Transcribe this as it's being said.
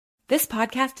This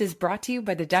podcast is brought to you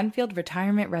by the Dunfield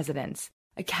Retirement Residence,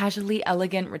 a casually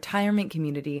elegant retirement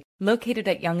community located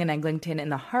at Yonge and Eglinton in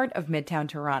the heart of Midtown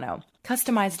Toronto.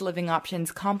 Customized living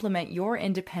options complement your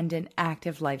independent,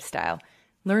 active lifestyle.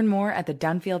 Learn more at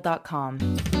thedunfield.com.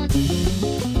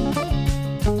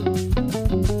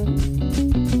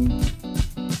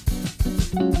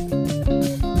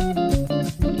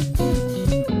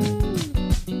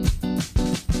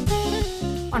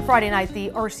 On Friday night, the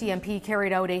RCMP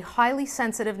carried out a highly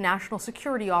sensitive national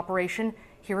security operation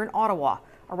here in Ottawa,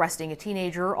 arresting a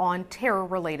teenager on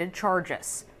terror-related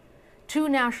charges. Two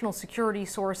national security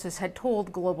sources had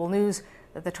told Global News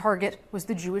that the target was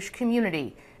the Jewish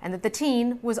community and that the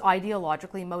teen was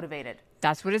ideologically motivated.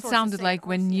 That's what it sounded like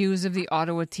when news of the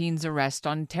Ottawa teen's arrest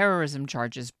on terrorism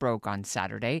charges broke on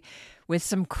Saturday, with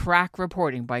some crack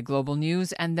reporting by Global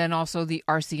News and then also the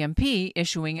RCMP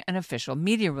issuing an official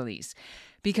media release.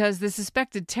 Because the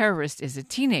suspected terrorist is a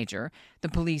teenager, the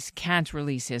police can't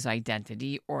release his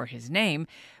identity or his name,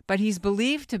 but he's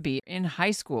believed to be in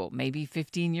high school, maybe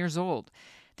 15 years old.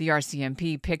 The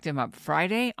RCMP picked him up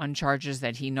Friday on charges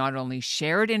that he not only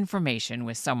shared information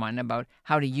with someone about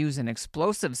how to use an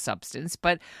explosive substance,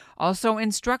 but also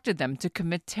instructed them to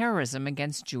commit terrorism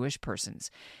against Jewish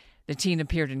persons. The teen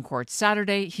appeared in court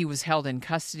Saturday. He was held in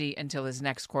custody until his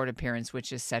next court appearance,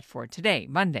 which is set for today,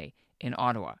 Monday, in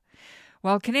Ottawa.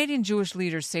 While Canadian Jewish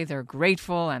leaders say they're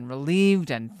grateful and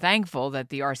relieved and thankful that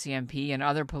the RCMP and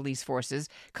other police forces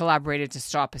collaborated to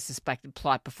stop a suspected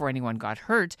plot before anyone got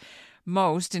hurt,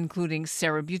 most, including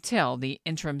Sarah Butel, the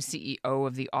interim CEO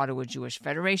of the Ottawa Jewish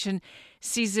Federation,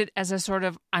 sees it as a sort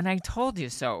of "and I told you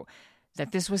so,"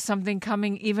 that this was something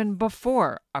coming even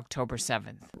before October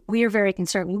 7th. We are very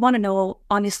concerned. We want to know,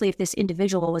 honestly, if this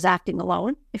individual was acting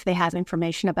alone, if they have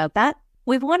information about that.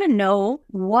 We want to know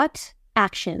what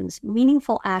actions,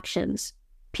 meaningful actions,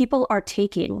 people are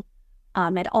taking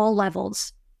at all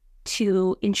levels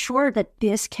to ensure that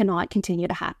this cannot continue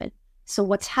to happen. So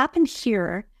what's happened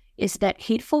here is that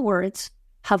hateful words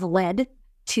have led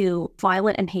to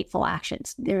violent and hateful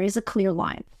actions. There is a clear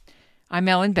line. I'm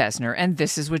Ellen Besner, and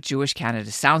this is what Jewish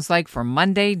Canada sounds like for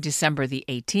Monday, December the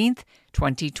 18th,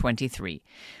 2023.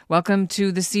 Welcome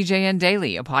to the CJN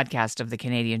Daily, a podcast of the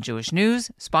Canadian Jewish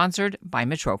News, sponsored by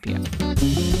Metropia.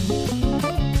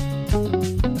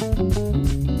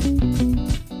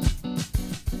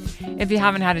 If you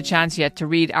haven't had a chance yet to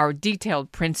read our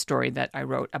detailed print story that I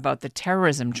wrote about the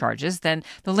terrorism charges, then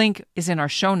the link is in our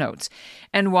show notes.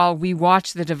 And while we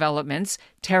watch the developments,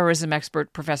 terrorism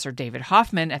expert Professor David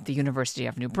Hofmann at the University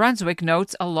of New Brunswick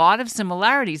notes a lot of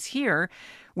similarities here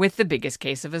with the biggest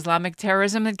case of Islamic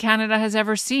terrorism that Canada has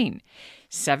ever seen.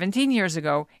 17 years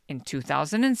ago, in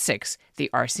 2006, the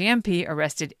RCMP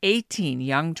arrested 18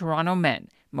 young Toronto men,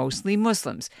 mostly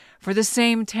Muslims, for the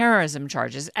same terrorism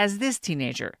charges as this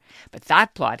teenager. But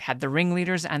that plot had the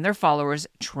ringleaders and their followers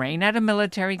train at a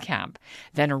military camp,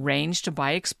 then arrange to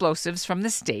buy explosives from the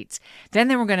States. Then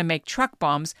they were going to make truck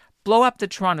bombs, blow up the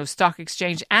Toronto Stock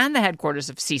Exchange and the headquarters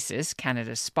of CSIS,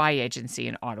 Canada's spy agency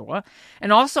in Ottawa,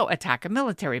 and also attack a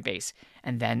military base,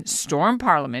 and then storm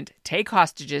Parliament, take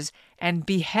hostages, and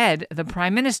behead the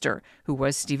Prime Minister, who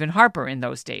was Stephen Harper in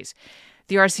those days.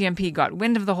 The RCMP got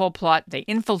wind of the whole plot. They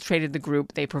infiltrated the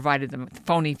group. They provided them with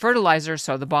phony fertilizer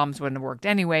so the bombs wouldn't have worked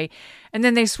anyway. And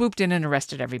then they swooped in and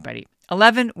arrested everybody.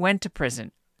 11 went to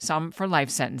prison, some for life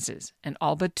sentences, and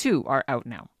all but 2 are out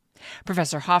now.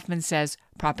 Professor Hofmann says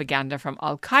propaganda from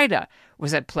Al-Qaeda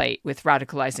was at play with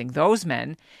radicalizing those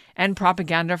men, and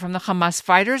propaganda from the Hamas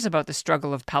fighters about the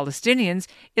struggle of Palestinians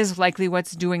is likely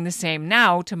what's doing the same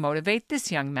now to motivate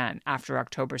this young man after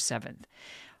October 7th.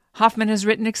 Hofmann has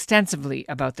written extensively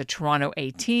about the Toronto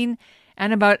 18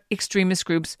 and about extremist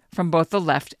groups from both the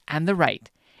left and the right.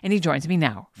 And he joins me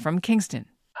now from Kingston.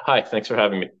 Hi, thanks for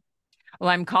having me. Well,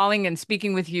 I'm calling and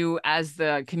speaking with you as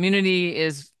the community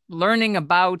is learning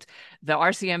about the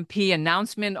RCMP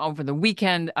announcement over the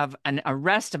weekend of an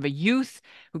arrest of a youth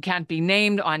who can't be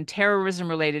named on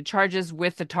terrorism-related charges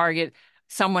with the target,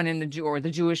 someone in the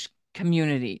Jewish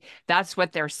community. That's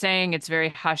what they're saying. It's very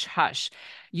hush-hush.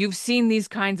 You've seen these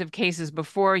kinds of cases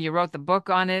before. You wrote the book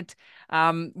on it.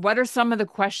 What are some of the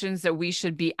questions that we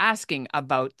should be asking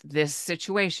about this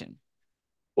situation?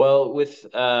 Well,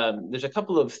 there's a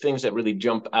couple of things that really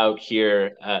jump out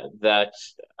here that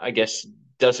I guess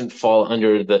doesn't fall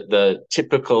under the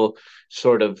typical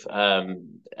sort of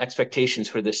expectations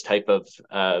for this type of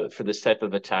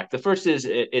attack. The first is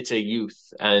it's a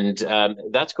youth, and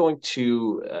that's going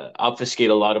to obfuscate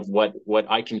a lot of what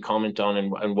I can comment on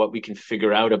and what we can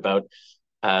figure out about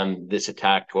this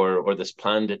attack or this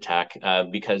planned attack,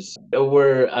 because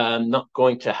we're not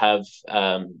going to have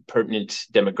pertinent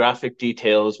demographic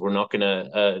details. We're not going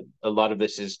to. A lot of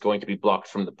this is going to be blocked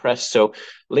from the press. So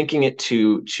linking it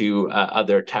to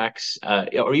other attacks,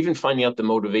 or even finding out the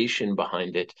motivation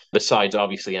behind it, besides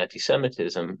obviously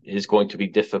anti-Semitism, is going to be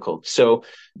difficult. So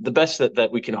the best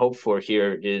that we can hope for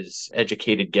here is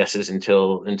educated guesses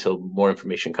until more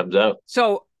information comes out.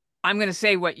 So I'm going to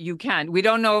say what you can. We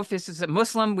don't know if this is a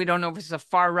Muslim. We don't know if this is a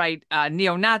far-right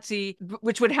neo-Nazi,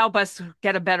 which would help us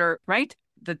get a better, right?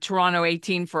 The Toronto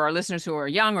 18, for our listeners who are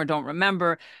young or don't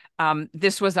remember,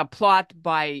 this was a plot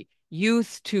by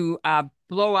youth to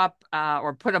blow up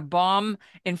or put a bomb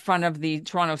in front of the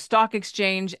Toronto Stock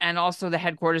Exchange and also the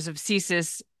headquarters of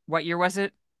CSIS. What year was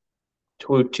it?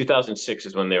 2006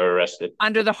 is when they were arrested.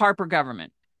 Under the Harper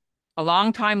government. A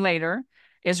long time later,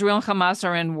 Israel and Hamas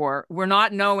are in war. We're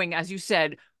not knowing, as you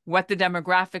said, what the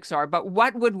demographics are, but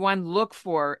what would one look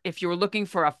for if you were looking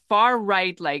for a far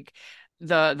right, like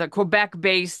the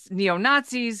Quebec-based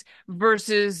neo-Nazis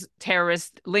versus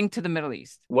terrorists linked to the Middle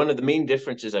East? One of the main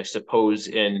differences, I suppose,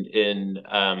 in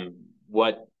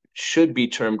what should be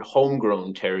termed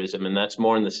homegrown terrorism, and that's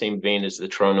more in the same vein as the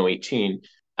Toronto 18,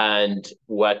 and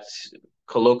what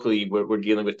colloquially we're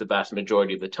dealing with the vast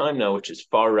majority of the time now, which is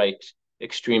far-right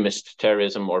extremist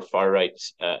terrorism or far-right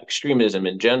extremism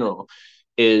in general,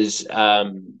 is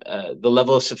the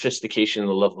level of sophistication,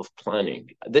 the level of planning.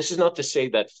 This is not to say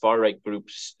that far-right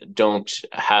groups don't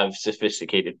have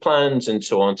sophisticated plans and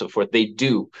so on and so forth. They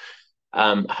do.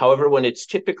 However, when it's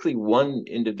typically one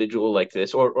individual like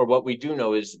this, or what we do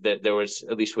know is that there was,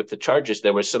 at least with the charges,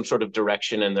 there was some sort of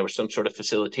direction and there was some sort of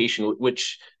facilitation,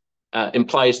 which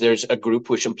implies there's a group,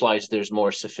 which implies there's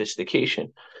more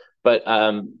sophistication. But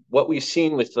what we've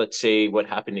seen with, let's say, what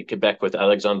happened in Quebec with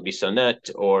Alexandre Bissonnette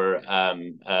or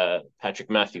Patrick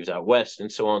Matthews out west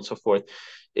and so on and so forth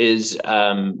is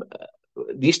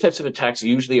these types of attacks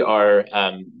usually are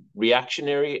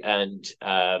reactionary and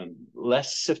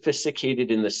less sophisticated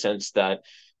in the sense that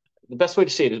the best way to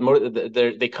say it is more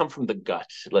they come from the gut,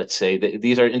 let's say.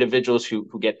 These are individuals who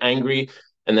get angry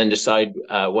and then decide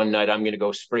one night, I'm going to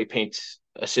go spray paint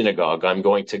a synagogue. I'm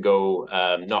going to go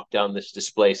knock down this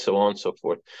display, so on and so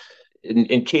forth.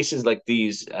 In cases like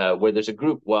these, where there's a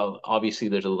group, well, obviously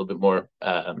there's a little bit more,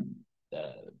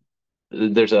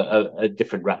 there's a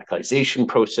different radicalization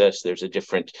process. There's a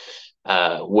different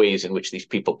ways in which these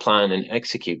people plan and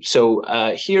execute. So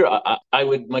here,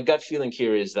 my gut feeling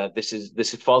here is that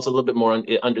this falls a little bit more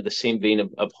under the same vein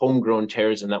of homegrown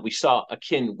terrorism that we saw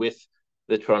akin with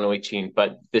the Toronto 18,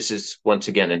 but this is once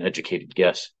again an educated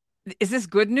guess. Is this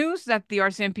good news that the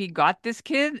RCMP got this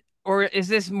kid, or is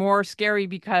this more scary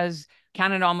because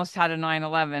Canada almost had a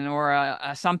 9/11 or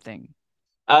a something?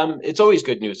 It's always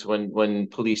good news when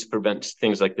police prevent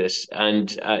things like this,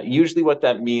 and usually what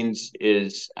that means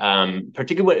is,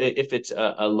 particularly if it's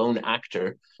a lone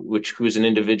actor, who is an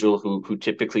individual who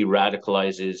typically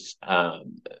radicalizes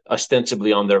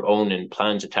ostensibly on their own and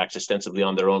plans attacks ostensibly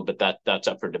on their own, but that's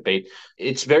up for debate.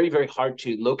 It's very, very hard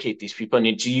to locate these people, and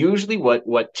it's usually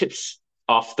what tips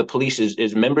off the police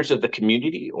is members of the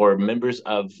community or members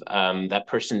of that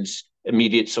person's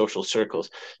immediate social circles.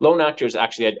 Lone actors,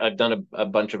 actually, I've done a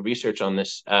bunch of research on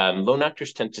this. Lone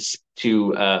actors tend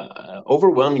to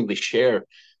overwhelmingly share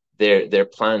their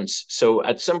plans. So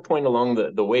at some point along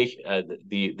the way,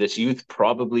 this youth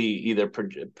probably either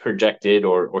projected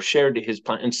or shared his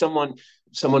plan, and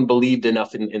someone believed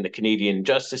enough in the Canadian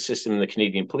justice system and the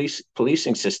Canadian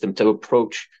policing system to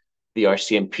approach the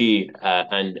RCMP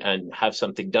and have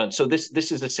something done. So this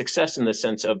is a success in the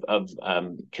sense of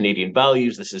Canadian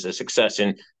values. This is a success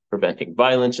in preventing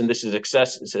violence, and this is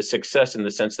a success in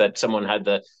the sense that someone had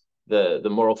the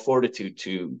moral fortitude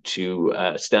to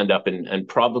stand up and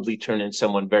probably turn in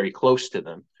someone very close to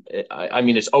them. I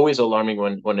mean, it's always alarming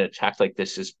when an attack like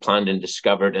this is planned and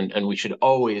discovered, and we should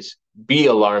always be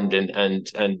alarmed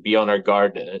and be on our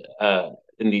guard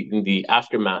in the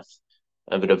aftermath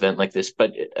of an event like this.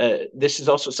 But this is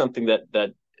also something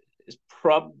that is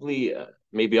probably,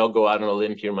 maybe I'll go out on a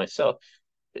limb here myself,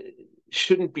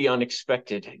 shouldn't be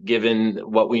unexpected given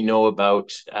what we know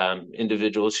about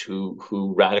individuals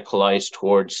who radicalize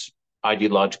towards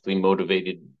ideologically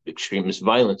motivated extremist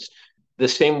violence. The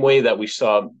same way that we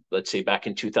saw, let's say, back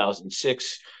in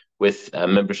 2006 with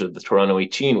members of the Toronto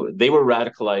 18, they were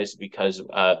radicalized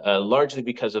largely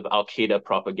because of Al-Qaeda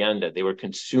propaganda. They were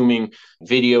consuming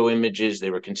video images, they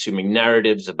were consuming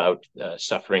narratives about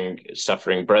suffering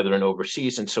brethren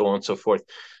overseas, and so on and so forth.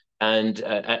 And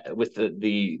with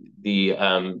the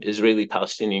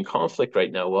Israeli-Palestinian conflict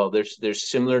right now, well, there's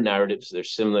similar narratives.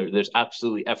 There's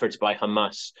absolutely efforts by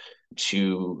Hamas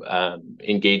to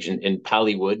engage in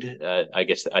Pallywood.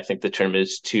 I think the term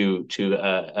is to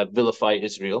vilify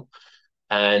Israel.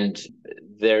 And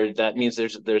that means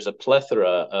there's a plethora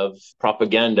of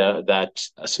propaganda that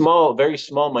a very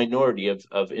small minority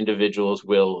of individuals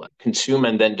will consume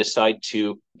and then decide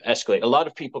to escalate. A lot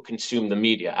of people consume the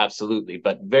media, absolutely,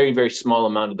 but very, very small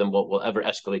amount of them will ever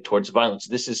escalate towards violence.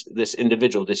 This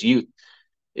youth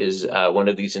is one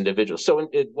of these individuals. So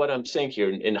what I'm saying here,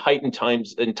 in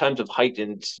times of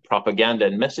heightened propaganda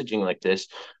and messaging like this,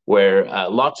 where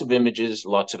lots of images,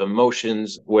 lots of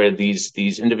emotions, where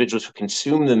these individuals who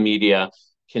consume the media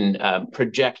can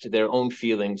project their own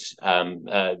feelings,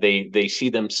 they see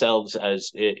themselves as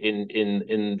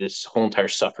in this whole entire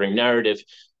suffering narrative,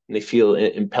 and they feel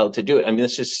impelled to do it. I mean,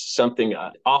 this is something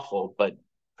awful, but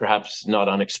perhaps not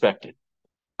unexpected.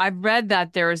 I've read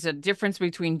that there is a difference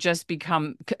between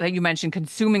like you mentioned,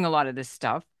 consuming a lot of this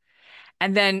stuff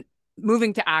and then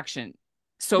moving to action.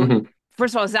 So,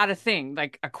 First of all, is that a thing,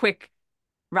 like a quick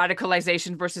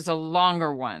radicalization versus a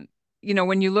longer one?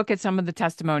 When you look at some of the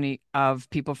testimony of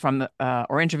people from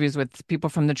or interviews with people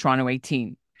from the Toronto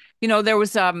 18, there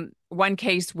was one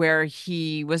case where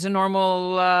he was a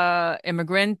normal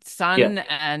immigrant son,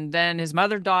 and then his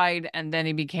mother died, and then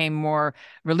he became more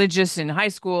religious in high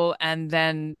school, and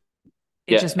then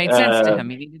it just made sense to him.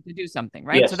 He needed to do something,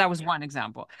 right? Yes. So that was one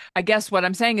example. I guess what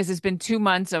I'm saying is it's been 2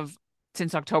 months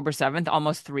since October 7th,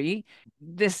 almost 3.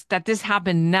 This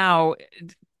happened now.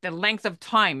 The length of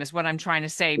time is what I'm trying to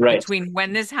say, right, between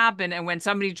when this happened and when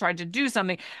somebody tried to do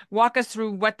something. Walk us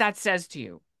through what that says to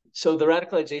you. So the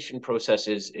radicalization process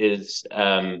is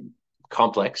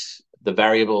complex. The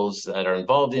variables that are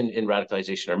involved in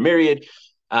radicalization are myriad.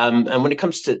 And when it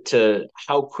comes to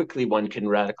how quickly one can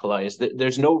radicalize,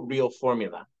 there's no real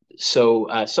formula. So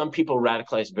some people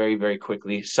radicalize very, very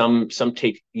quickly. Some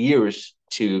take years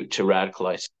to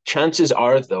radicalize. Chances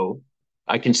are, though,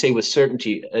 I can say with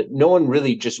certainty, no one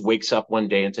really just wakes up one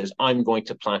day and says, I'm going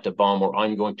to plant a bomb, or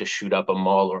I'm going to shoot up a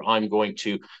mall, or I'm going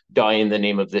to die in the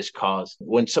name of this cause.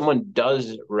 When someone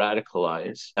does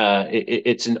radicalize,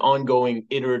 it's an ongoing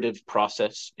iterative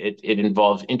process. It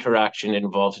involves interaction, it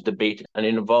involves debate, and it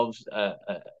involves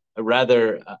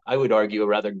I would argue, a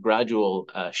rather gradual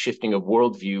shifting of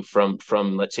worldview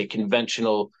from let's say,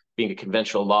 being a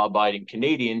conventional law-abiding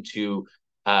Canadian to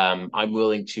I'm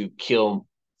willing to kill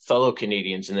fellow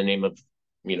Canadians in the name of,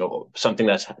 something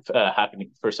that's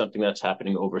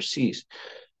happening overseas.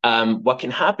 What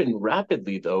can happen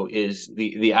rapidly, though, is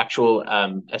the actual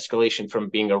escalation from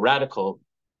being a radical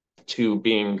to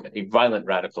being a violent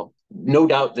radical. No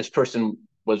doubt this person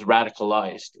was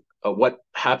radicalized. What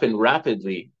happened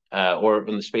rapidly, or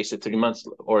in the space of 3 months,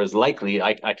 or is likely,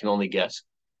 I can only guess,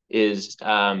 is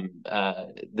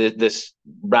this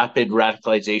rapid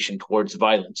radicalization towards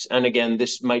violence. And again,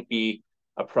 this might be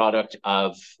a product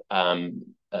of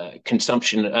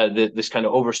consumption, this kind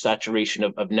of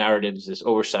oversaturation of narratives, this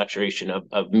oversaturation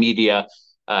of media,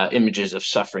 images of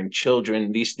suffering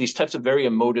children, these types of very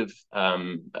emotive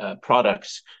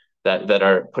products that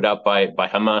are put out by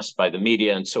Hamas, by the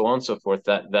media, and so on and so forth,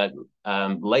 that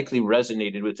likely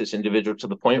resonated with this individual to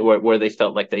the point where they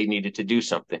felt like they needed to do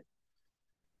something.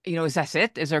 Is that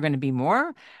it? Is there going to be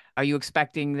more? Are you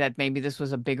expecting that maybe this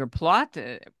was a bigger plot?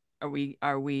 Are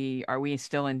we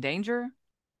still in danger?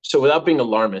 So without being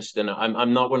alarmist, and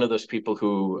I'm not one of those people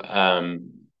who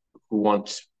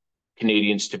wants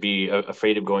Canadians to be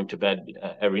afraid of going to bed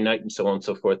every night and so on and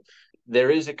so forth. There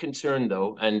is a concern,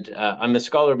 though, and I'm a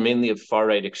scholar mainly of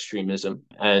far-right extremism,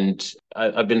 and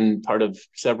I've been part of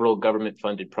several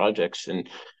government-funded projects, and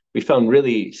we found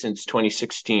really since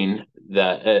 2016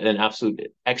 that an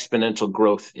absolute exponential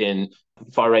growth in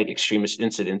far-right extremist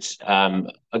incidents,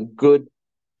 a good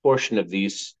portion of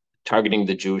these targeting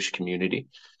the Jewish community.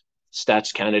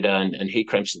 Stats Canada and hate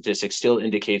crime statistics still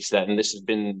indicates that, and this has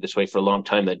been this way for a long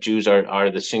time, that Jews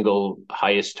are the single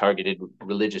highest targeted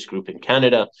religious group in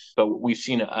Canada. But we've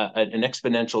seen an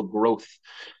exponential growth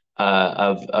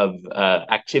of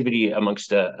activity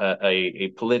amongst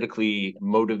a politically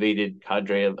motivated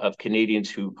cadre of Canadians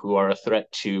who are a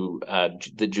threat to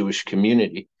the Jewish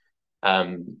community.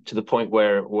 To the point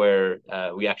where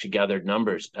we actually gathered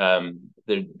numbers.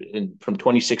 From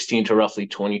 2016 to roughly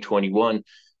 2021,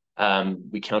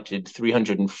 we counted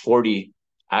 340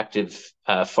 active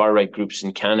far-right groups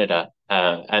in Canada,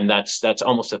 and that's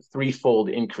almost a threefold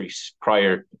increase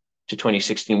prior to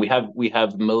 2016. We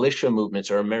have militia movements,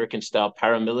 or American-style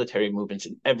paramilitary movements,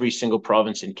 in every single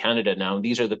province in Canada now. And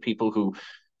these are the people who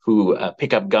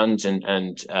pick up guns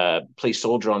and play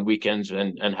soldier on weekends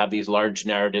and have these large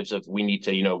narratives of we need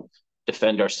to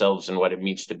defend ourselves and what it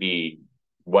means to be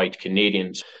white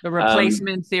Canadians. The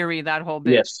replacement theory, that whole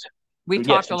bit. Yes. We've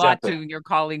Yes, talked a lot exactly. to your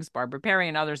colleagues, Barbara Perry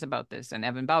and others about this, and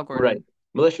Evan Balgordon. Right.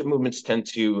 Militia movements tend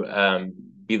to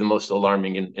be the most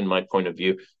alarming in my point of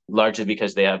view, largely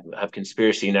because they have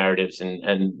conspiracy narratives,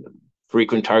 and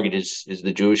frequent target is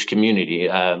the Jewish community,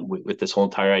 with this whole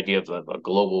entire idea of a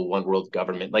global one world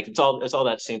government. Like it's all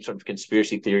that same sort of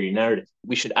conspiracy theory narrative.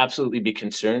 We should absolutely be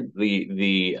concerned.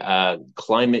 The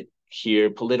climate here,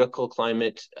 political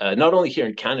climate, not only here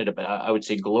in Canada, but I would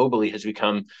say globally, has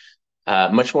become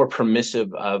much more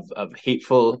permissive of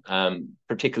hateful,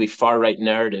 particularly far right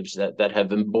narratives that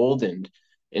have emboldened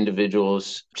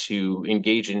individuals to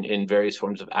engage in various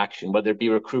forms of action, whether it be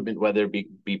recruitment, whether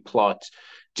it be plots.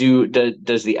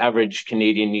 Does the average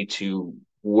Canadian need to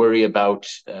worry about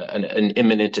an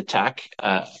imminent attack?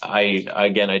 I'm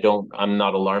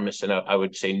not alarmist, and I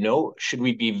would say no. Should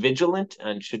we be vigilant,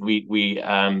 and should we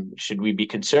be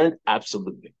concerned?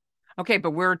 Absolutely. Okay,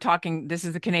 but we're talking, this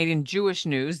is the Canadian Jewish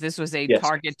news. This was a Yes.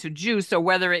 target to Jews. So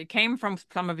whether it came from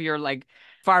some of your like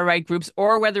far right groups,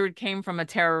 or whether it came from a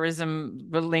terrorism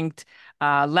linked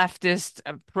leftist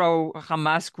pro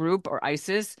Hamas group or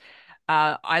ISIS,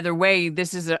 either way,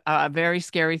 this is a very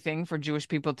scary thing for Jewish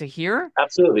people to hear,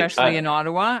 Absolutely. especially in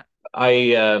Ottawa.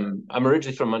 I'm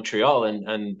originally from Montreal,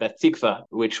 and Beth Tikva,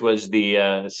 which was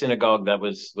the synagogue that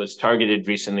was targeted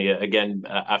recently again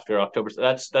after October. So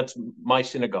that's my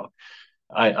synagogue.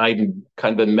 I'm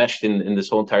kind of enmeshed in this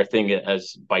whole entire thing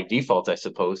as by default, I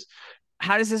suppose.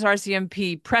 How does this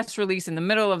RCMP press release in the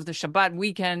middle of the Shabbat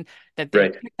weekend that they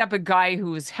Right. picked up a guy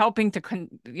who was helping to,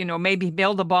 maybe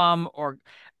build a bomb or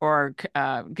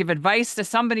give advice to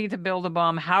somebody to build a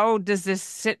bomb? How does this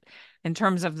sit in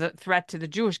terms of the threat to the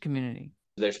Jewish community?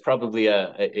 There's probably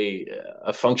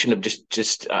a function of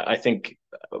just I think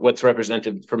what's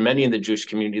represented for many in the Jewish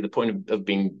community, the point of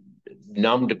being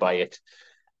numbed by it.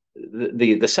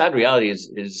 The sad reality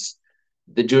is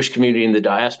the Jewish community in the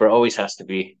diaspora always has to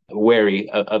be wary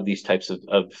of these types of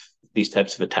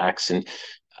attacks. And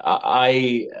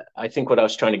I think what I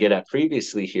was trying to get at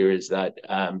previously here is that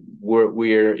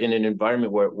we're in an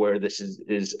environment where this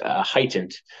is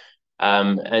heightened,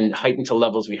 and heightened to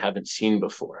levels we haven't seen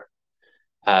before,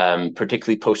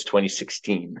 particularly post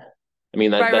 2016. I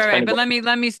mean, that's right. kind of. But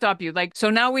let me stop you. Like, so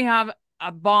now we have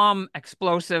a bomb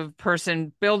explosive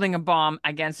person building a bomb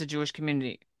against the Jewish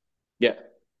community. Yeah.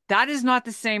 That is not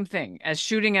the same thing as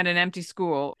shooting at an empty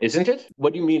school. Isn't it?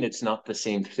 What do you mean it's not the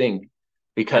same thing? I mean,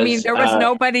 Because there was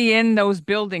nobody in those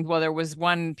buildings. Well, there was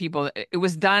one people. It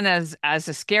was done as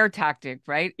a scare tactic,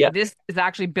 right? yeah, This is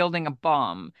actually building a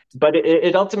bomb. but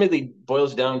it ultimately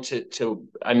boils down to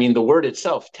I mean, the word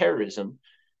itself, terrorism.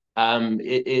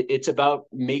 It's about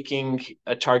making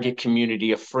a target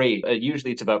community afraid.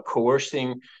 Usually, it's about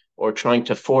coercing or trying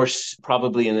to force.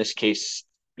 Probably in this case,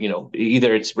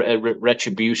 either it's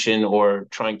retribution or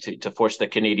trying to force the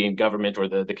Canadian government or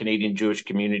the Canadian Jewish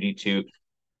community to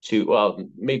well,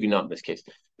 maybe not in this case,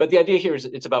 but the idea here is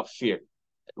it's about fear,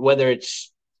 whether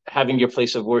it's having your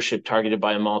place of worship targeted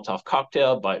by a Molotov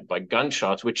cocktail, by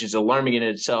gunshots, which is alarming in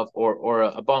itself, or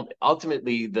a bomb.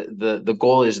 Ultimately, the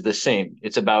goal is the same.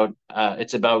 It's about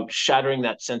shattering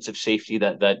that sense of safety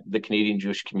that the Canadian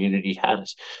Jewish community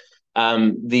has.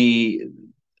 The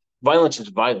violence is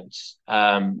violence,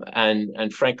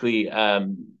 and frankly,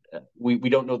 we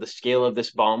don't know the scale of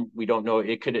this bomb. We don't know.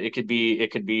 It could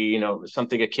be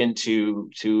something akin to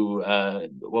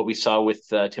what we saw with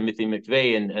Timothy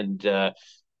McVeigh and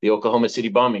the Oklahoma City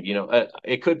bombing.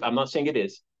 It could. I'm not saying it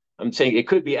is. I'm saying it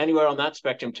could be anywhere on that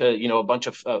spectrum to a bunch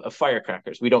of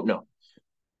firecrackers. We don't know.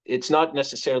 It's not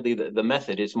necessarily the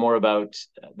method. It's more about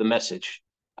the message.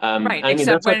 Right. I mean, Except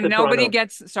that's what when the nobody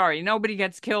Toronto.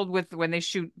 gets killed when they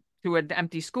shoot to an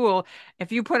empty school.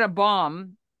 If you put a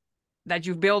bomb that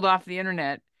you build off the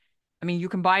internet, I mean, you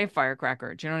can buy a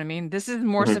firecracker. Do you know what I mean? This is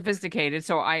more Mhm. sophisticated.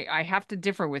 So I have to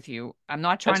differ with you. I'm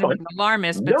not That's trying to be fine. an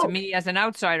alarmist, but to No. me, as an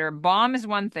outsider, bomb is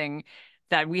one thing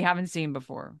that we haven't seen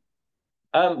before.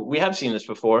 We have seen this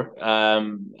before. I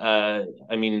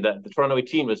mean, the Toronto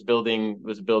 18 was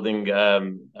building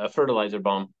a fertilizer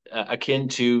bomb akin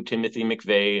to Timothy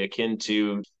McVeigh, akin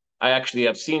to. I actually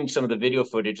have seen some of the video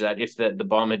footage that if the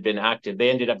bomb had been active,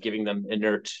 they ended up giving them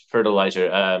inert fertilizer,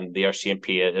 the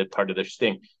RCMP, as part of their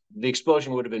sting. The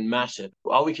explosion would have been massive.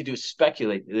 All we could do is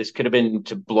speculate. This could have been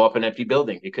to blow up an empty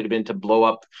building. It could have been to blow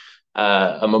up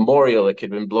a memorial. It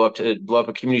could have been blow up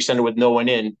a community center with no one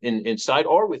inside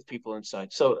or with people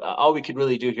inside. So all we could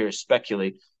really do here is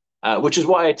speculate, which is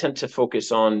why I tend to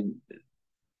focus on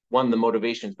one, the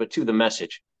motivations, but two, the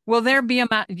message. Will there be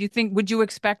would you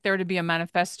expect there to be a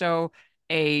manifesto,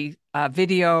 a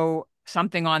video,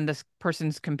 something on this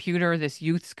person's computer, this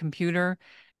youth's computer?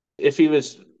 If he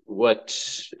was what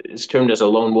is termed as a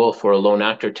lone wolf or a lone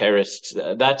actor terrorist,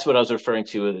 that's what I was referring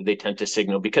to. They tend to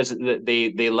signal because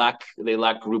they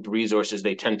lack group resources.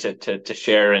 They tend to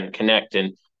share and connect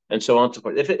and so on and so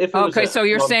forth. If it Okay, was so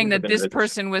you're saying that this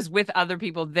person was with other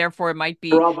people, therefore it might be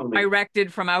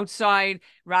directed from outside,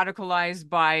 radicalized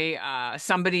by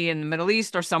somebody in the Middle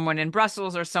East or someone in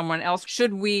Brussels or someone else.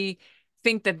 Should we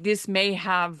think that this may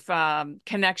have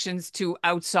connections to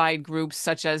outside groups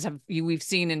such as we've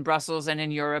seen in Brussels and in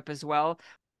Europe as well?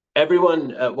 Everyone,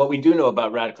 what we do know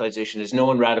about radicalization is no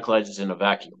one radicalizes in a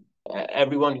vacuum.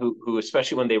 Everyone who,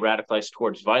 especially when they radicalize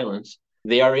towards violence,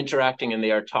 they are interacting and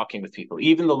they are talking with people,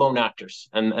 even the lone actors.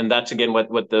 And that's, again, what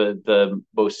the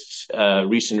most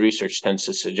recent research tends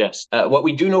to suggest. What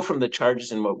we do know from the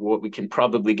charges and what we can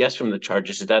probably guess from the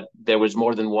charges is that there was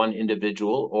more than one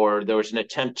individual, or there was an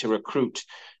attempt to recruit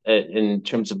in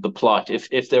terms of the plot.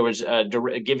 If there was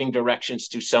giving directions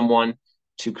to someone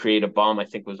to create a bomb, I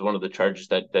think was one of the charges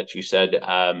that you said,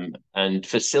 and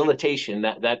facilitation,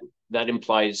 that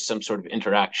implies some sort of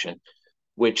interaction,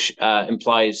 which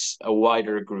implies a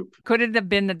wider group. Could it have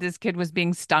been that this kid was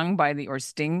being stung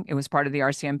sting? It was part of the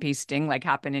RCMP sting, like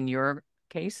happened in your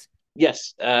case?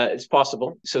 Yes, it's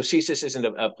possible. So CSIS isn't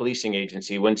a policing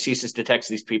agency. When CSIS detects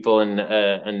these people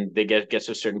and they get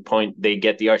to a certain point, they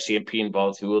get the RCMP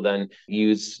involved, who will then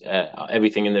use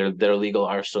everything in their legal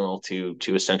arsenal to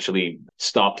essentially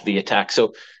stop the attack.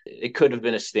 So it could have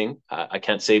been a sting. I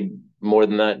can't say more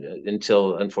than that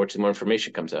until, unfortunately, more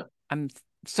information comes out. I'm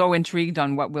so intrigued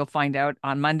on what we'll find out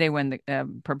on Monday when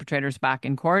the perpetrator's back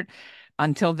in court.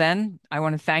 Until then, I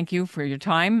want to thank you for your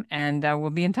time, and we'll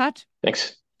be in touch.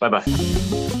 Thanks. Bye-bye.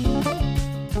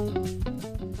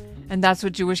 And that's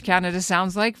what Jewish Canada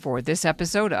sounds like for this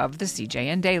episode of the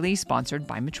CJN Daily, sponsored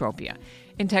by Metropia.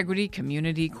 Integrity,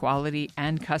 community, quality,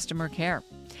 and customer care.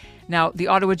 Now, the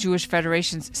Ottawa Jewish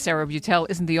Federation's Sarah Butel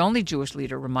isn't the only Jewish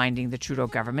leader reminding the Trudeau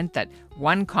government that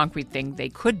one concrete thing they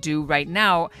could do right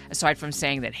now, aside from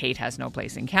saying that hate has no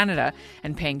place in Canada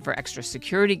and paying for extra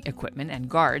security equipment and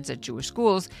guards at Jewish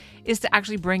schools, is to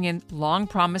actually bring in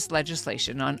long-promised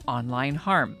legislation on online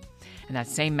harm. And that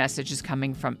same message is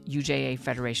coming from UJA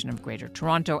Federation of Greater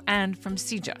Toronto and from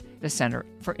CIJA, the Centre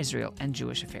for Israel and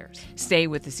Jewish Affairs. Stay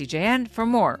with the CJN for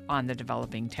more on the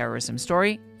developing terrorism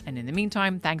story. And in the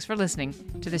meantime, thanks for listening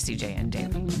to the CJN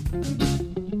Daily.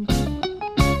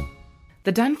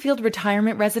 The Dunfield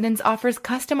Retirement Residence offers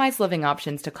customized living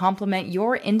options to complement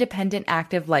your independent,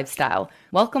 active lifestyle.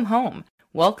 Welcome home.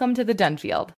 Welcome to the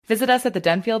Dunfield. Visit us at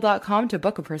thedunfield.com to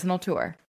book a personal tour.